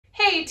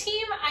Hey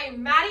team,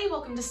 I'm Maddie.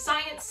 Welcome to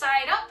Science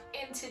Side Up,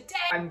 and today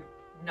I'm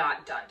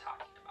not done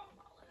talking about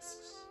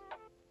mollusks.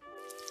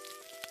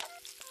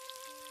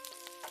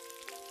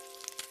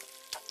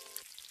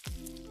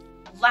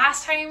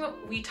 Last time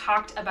we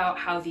talked about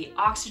how the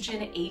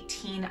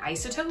oxygen-18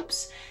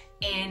 isotopes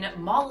in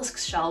mollusk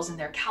shells and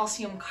their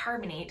calcium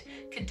carbonate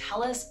could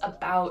tell us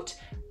about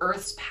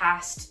Earth's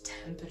past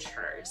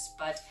temperatures.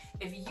 But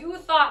if you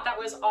thought that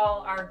was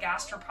all our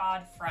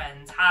gastropod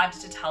friends had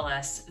to tell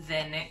us,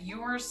 then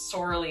you were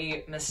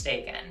sorely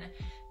mistaken.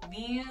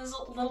 These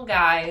little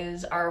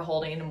guys are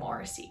holding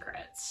more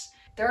secrets.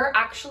 There are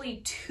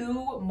actually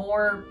two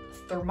more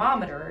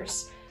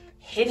thermometers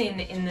hidden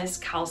in this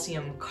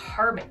calcium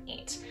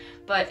carbonate.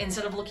 But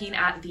instead of looking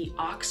at the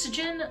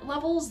oxygen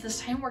levels, this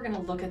time we're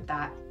gonna look at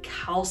that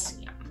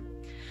calcium.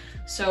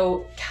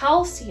 So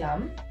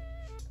calcium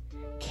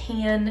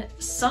can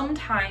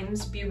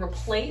sometimes be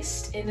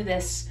replaced in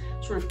this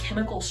sort of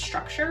chemical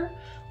structure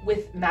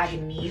with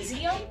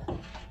magnesium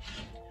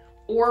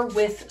or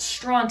with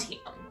strontium.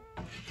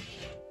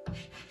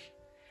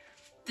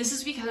 This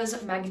is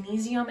because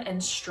magnesium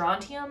and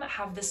strontium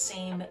have the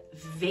same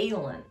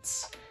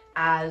valence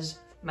as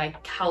my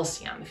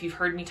calcium. If you've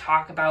heard me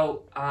talk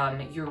about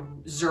your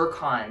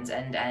zircons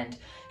and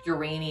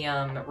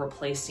uranium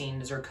replacing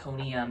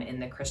zirconium in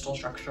the crystal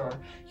structure,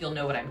 you'll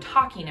know what I'm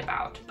talking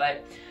about.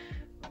 But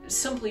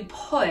simply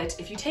put,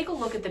 if you take a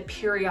look at the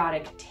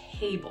periodic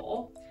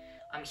table,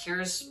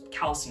 here's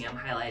calcium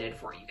highlighted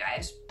for you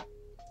guys.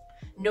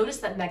 Notice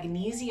that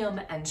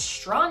magnesium and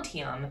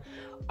strontium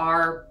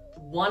are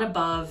one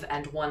above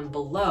and one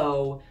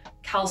below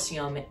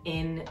calcium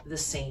in the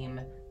same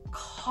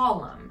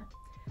column.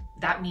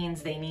 That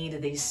means they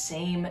need the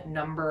same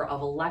number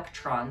of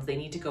electrons. They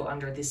need to go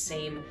under the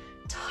same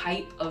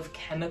type of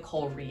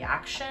chemical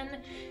reaction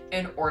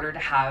in order to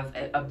have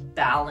a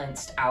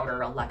balanced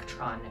outer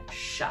electron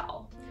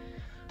shell.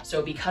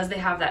 So because they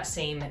have that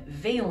same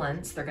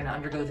valence, they're going to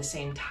undergo the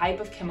same type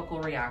of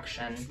chemical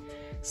reaction.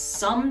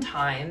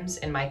 Sometimes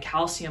in my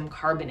calcium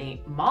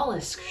carbonate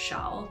mollusk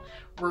shell,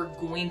 we're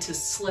going to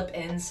slip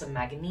in some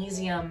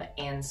magnesium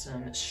and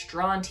some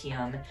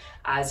strontium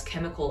as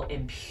chemical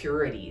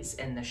impurities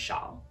in the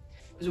shell.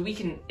 So we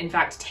can, in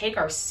fact, take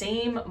our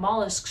same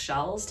mollusk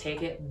shells,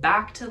 take it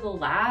back to the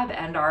lab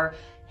and our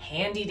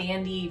handy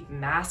dandy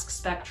mass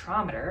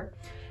spectrometer,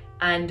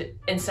 and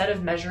instead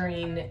of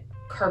measuring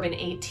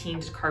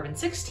carbon-18 to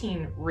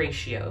carbon-16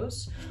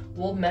 ratios,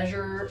 we'll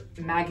measure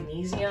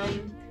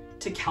magnesium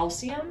to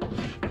calcium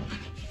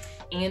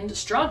and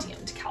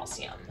strontium to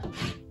calcium.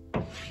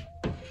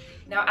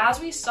 Now, as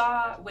we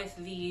saw with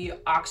the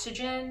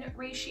oxygen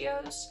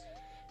ratios,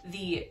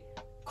 the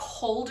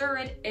colder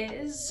it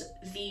is,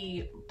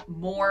 the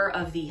more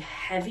of the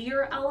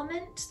heavier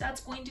element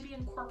that's going to be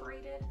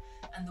incorporated,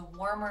 and the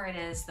warmer it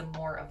is, the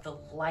more of the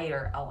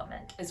lighter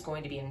element is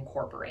going to be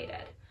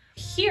incorporated.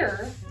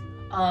 Here,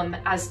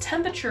 as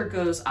temperature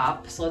goes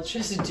up, so let's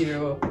just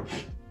do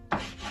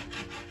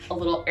a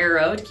little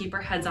arrow to keep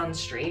our heads on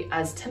straight.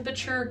 As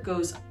temperature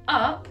goes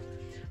up,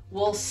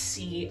 we'll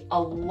see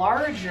a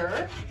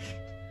larger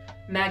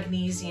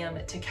magnesium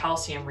to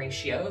calcium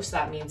ratio. So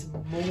that means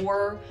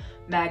more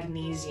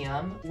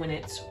magnesium when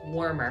it's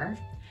warmer,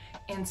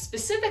 and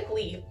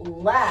specifically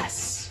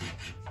less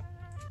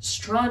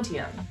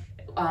strontium.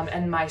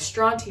 And my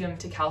strontium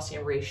to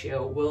calcium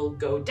ratio will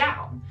go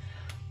down.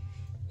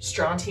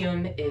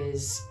 Strontium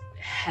is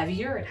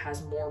heavier, it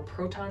has more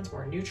protons,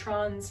 more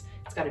neutrons,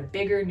 it's got a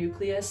bigger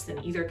nucleus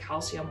than either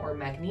calcium or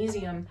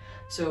magnesium,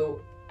 so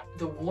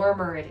the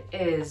warmer it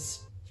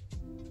is,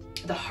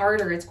 the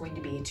harder it's going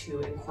to be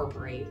to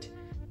incorporate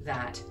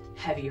that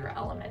heavier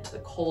element. The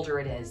colder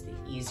it is, the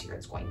easier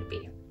it's going to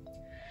be.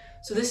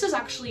 So this is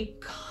actually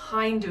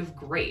kind of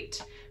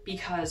great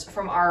because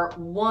from our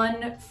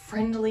one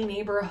friendly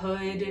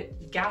neighborhood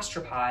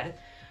gastropod,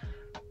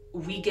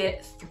 we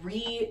get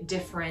three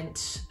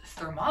different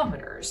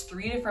thermometers,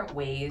 three different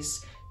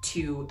ways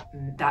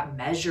that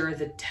measure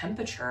the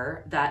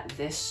temperature that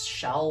this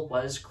shell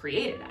was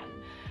created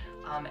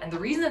in. And the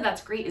reason that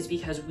that's great is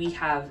because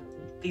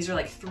these are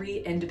like three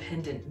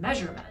independent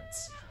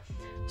measurements.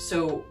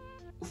 So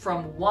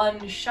from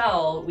one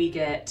shell, we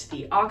get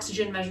the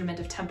oxygen measurement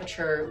of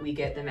temperature, we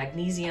get the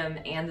magnesium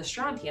and the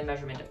strontium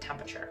measurement of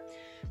temperature.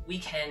 We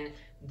can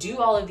do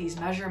all of these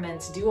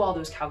measurements, do all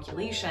those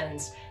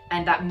calculations,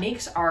 and that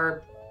makes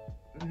our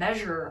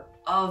measure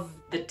of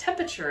the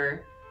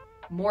temperature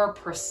more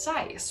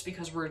precise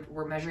because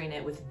we're measuring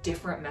it with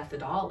different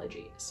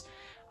methodologies.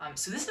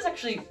 So this is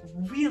actually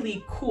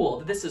really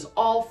cool. This is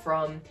all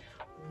from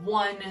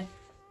one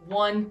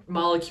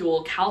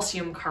molecule,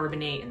 calcium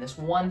carbonate, in this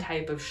one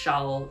type of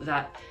shell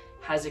that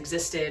has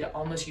existed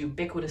almost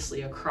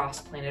ubiquitously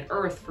across planet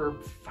Earth for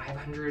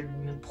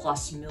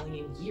 500+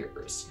 million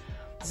years.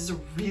 This is a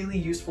really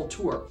useful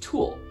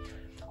tool.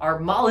 Our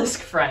mollusk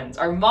friends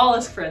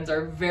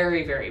are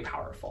very, very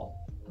powerful.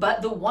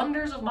 But the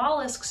wonders of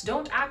mollusks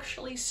don't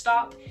actually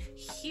stop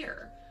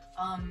here.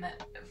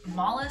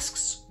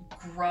 Mollusks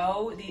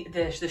grow,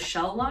 the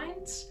shell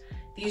lines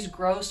these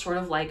grow sort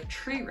of like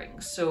tree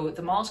rings. So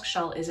the mollusk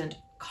shell isn't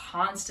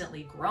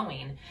constantly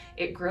growing,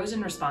 it grows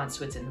in response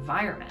to its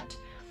environment.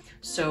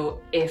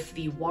 So if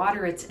the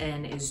water it's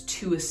in is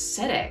too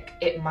acidic,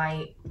 it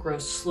might grow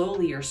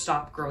slowly or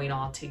stop growing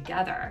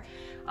altogether.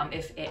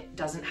 If it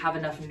doesn't have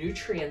enough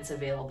nutrients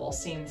available,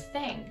 same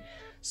thing.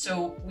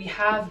 So we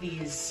have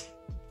these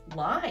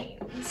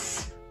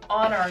lines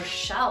on our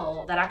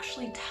shell that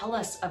actually tell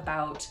us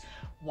about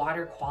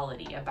water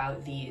quality,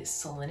 about the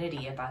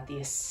salinity, about the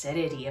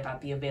acidity,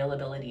 about the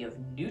availability of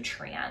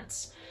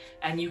nutrients.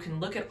 And you can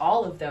look at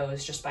all of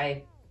those just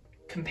by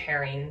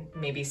comparing,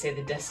 maybe say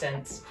the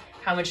distance.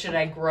 How much did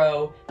I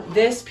grow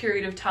this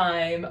period of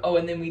time? Oh,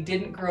 and then we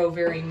didn't grow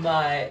very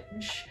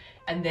much.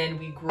 And then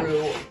we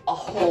grew a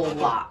whole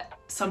lot,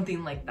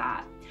 something like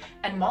that.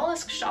 And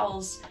mollusk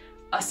shells,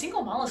 a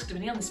single mollusk,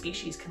 depending on the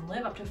species, can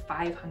live up to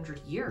 500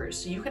 years.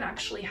 So you can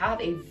actually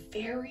have a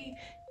very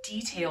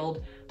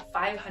detailed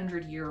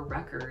 500-year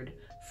record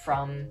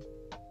from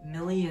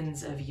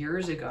millions of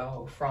years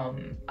ago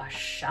from a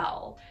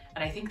shell.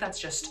 And I think that's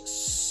just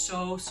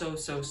so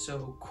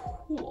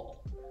cool.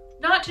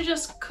 Not to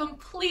just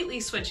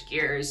completely switch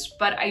gears,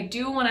 but I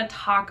do want to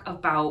talk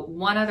about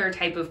one other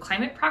type of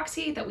climate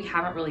proxy that we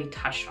haven't really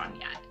touched on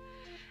yet.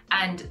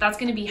 And that's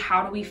going to be,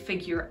 how do we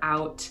figure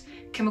out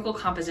chemical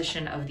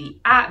composition of the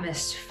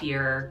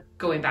atmosphere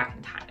going back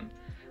in time?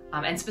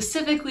 And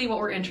specifically what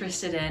we're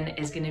interested in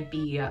is going to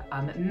be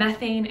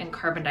methane and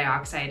carbon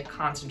dioxide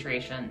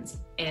concentrations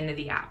in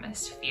the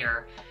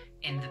atmosphere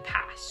in the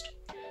past.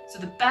 So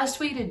the best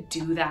way to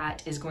do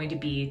that is going to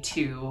be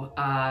to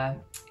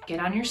get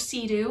on your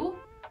Sea-Doo,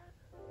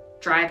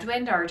 drive to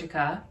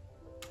Antarctica,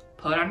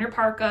 put on your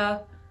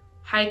parka,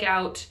 hike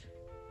out,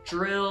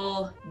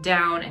 drill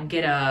down and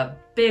get a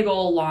big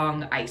ol'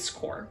 long ice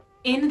core.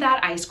 In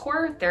that ice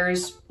core,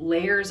 there's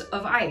layers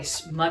of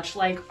ice. Much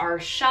like our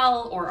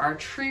shell or our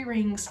tree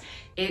rings,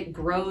 it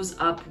grows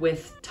up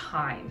with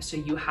time. So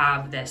you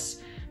have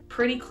this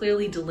pretty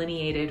clearly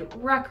delineated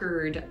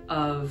record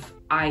of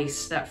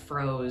ice that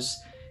froze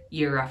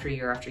year after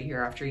year after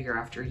year after year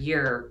after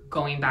year,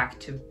 going back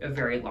to a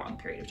very long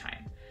period of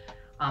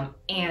time.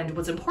 And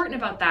what's important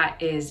about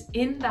that is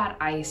in that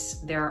ice,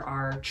 there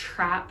are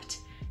trapped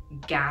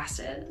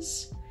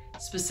gases,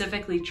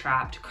 specifically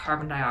trapped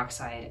carbon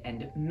dioxide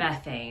and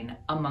methane,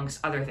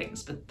 amongst other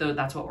things, but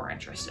that's what we're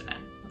interested in.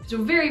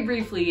 So very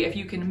briefly, if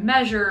you can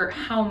measure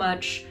how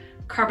much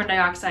carbon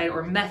dioxide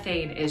or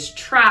methane is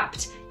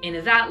trapped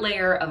in that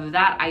layer of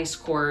that ice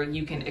core,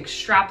 you can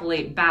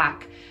extrapolate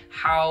back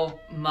how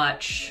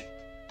much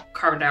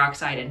carbon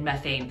dioxide and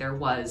methane there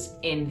was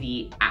in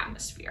the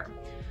atmosphere.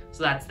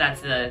 So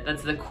that's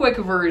the quick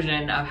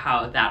version of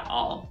how that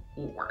all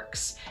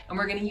works. And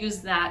we're going to use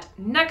that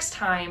next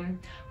time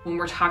when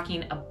we're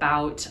talking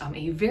about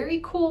a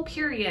very cool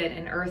period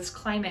in Earth's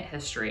climate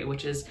history,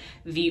 which is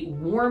the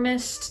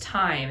warmest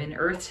time in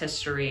Earth's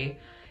history,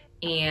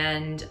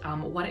 and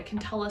what it can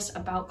tell us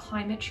about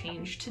climate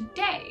change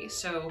today.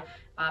 So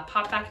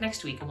pop back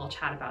next week and we'll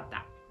chat about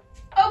that.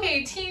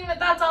 Okay, team,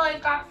 that's all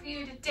I've got for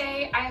you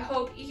today. I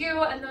hope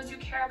you and those you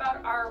care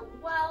about are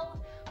well.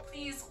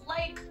 Please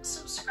like,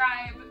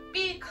 subscribe,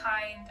 be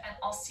kind, and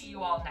I'll see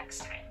you all next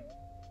time.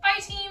 Bye,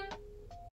 team!